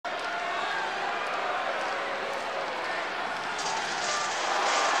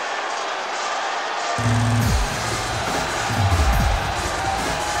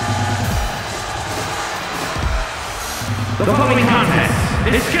The following contest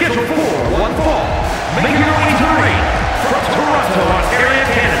is scheduled for one fall. Make your way to the ring from Toronto, Ontario,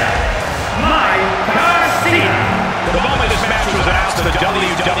 Canada. The moment this match was announced to the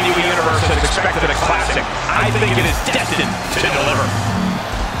WWE Universe as expected a classic, I think it is destined to deliver.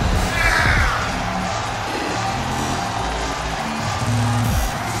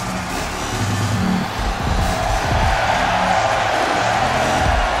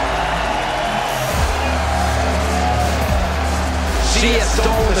 She has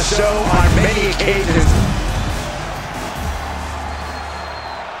stolen the show on many occasions.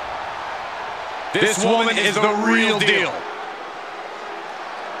 This woman is the real deal.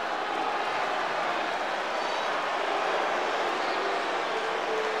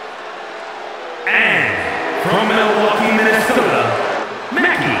 And from Milwaukee, Minnesota,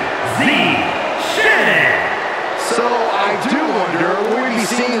 Mckenzie Schindler. So I do wonder, will we be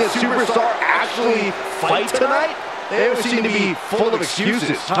seeing this superstar actually fight tonight? They seem to be full of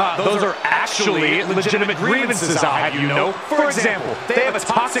excuses. Those are actually legitimate grievances, I'll have you know. For example, they have a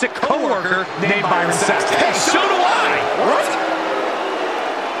toxic coworker named Byron Sass. Hey, so do I! What?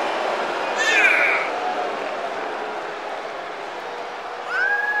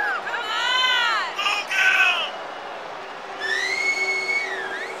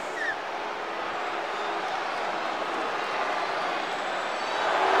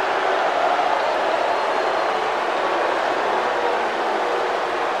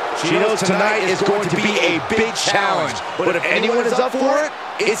 She knows tonight is going to be a big challenge, but if anyone is up for it,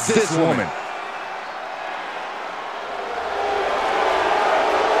 it's this woman.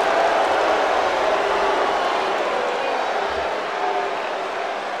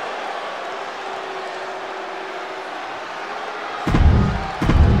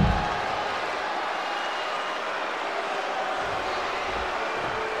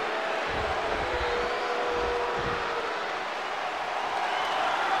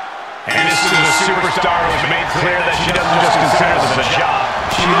 Superstar has made clear that she doesn't just consider this a job.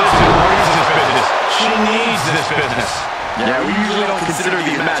 She lives and breathes this business. She needs this business. Yeah, we usually don't consider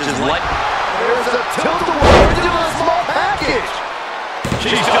these matches light. There's a tilt-a-whirl into a small package.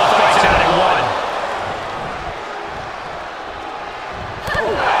 She still fights out at one.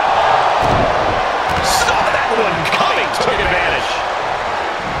 Saw that one coming. Took advantage.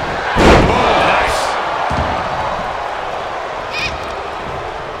 Oh, nice.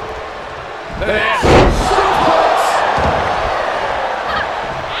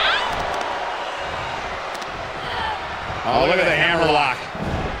 Oh, look at the hammer lock.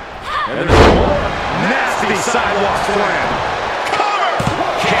 And there's more nasty sidewalk slam. Cover!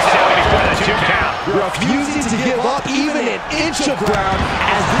 Kicks out before the 2 count. Refusing to give up even an inch of ground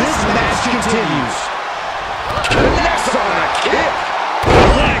as this match continues. Connects on a kick.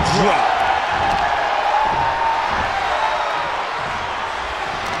 Leg drop.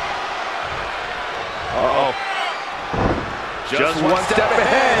 Uh-oh. Just one step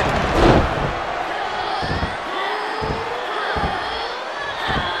ahead.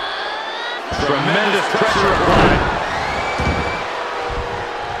 Tremendous pressure applied.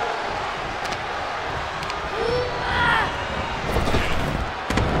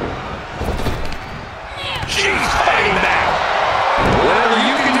 She's fighting now. Whatever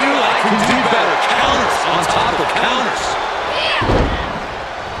you can do, I can do better. Counters on top of counters.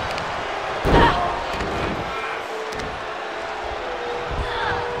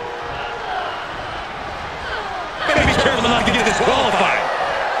 Gotta be careful not to get disqualified.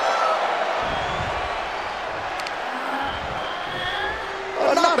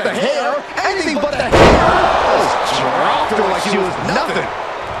 Not the hair, anything but the hair. Just dropped her like she was nothing.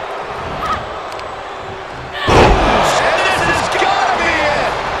 And this has gotta be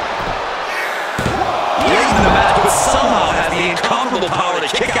it. Late in the match, but somehow has the incomparable power to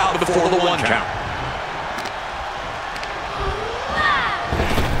kick out before the 1 count.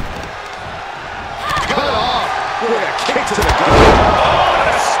 Cut off with a kick to the gut. Oh,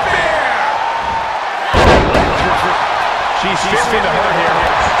 and a spear. She's feeling the hurt here.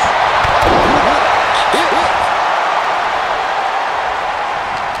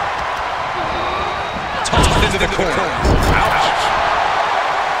 Tossed into the corner. Ouch.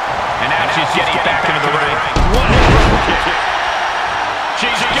 And now she's getting back into the ring. One kick.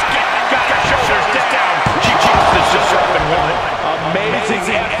 She's got her shoulders down. She keeps this just up and one.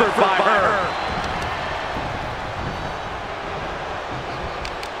 Amazing effort by her.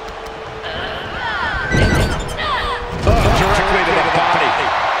 Directly to the body.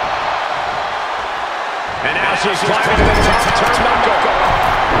 And now she's climbing to the top turnbuckle.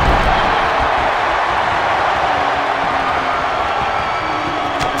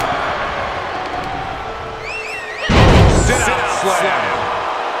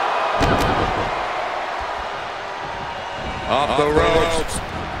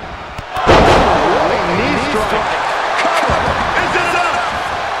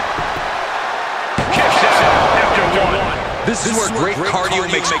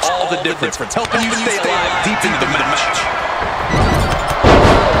 cardio makes all the difference, helping you stay alive deep into the match.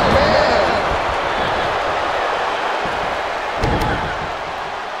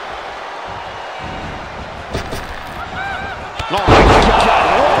 Oh my God,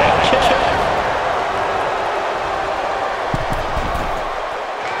 what a kick.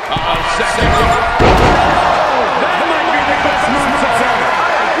 Second. That might be the best moonsault ever.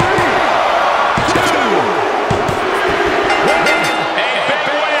 2. A big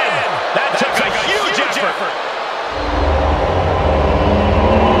win. That took a huge effort.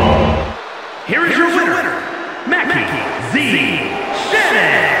 Here is your winner, Mckenzie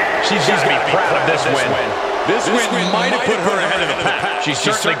Schindler. She's got to be proud of this win. This win might have put her ahead of the pack. She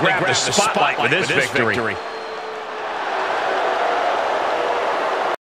certainly grabbed the spotlight with this victory.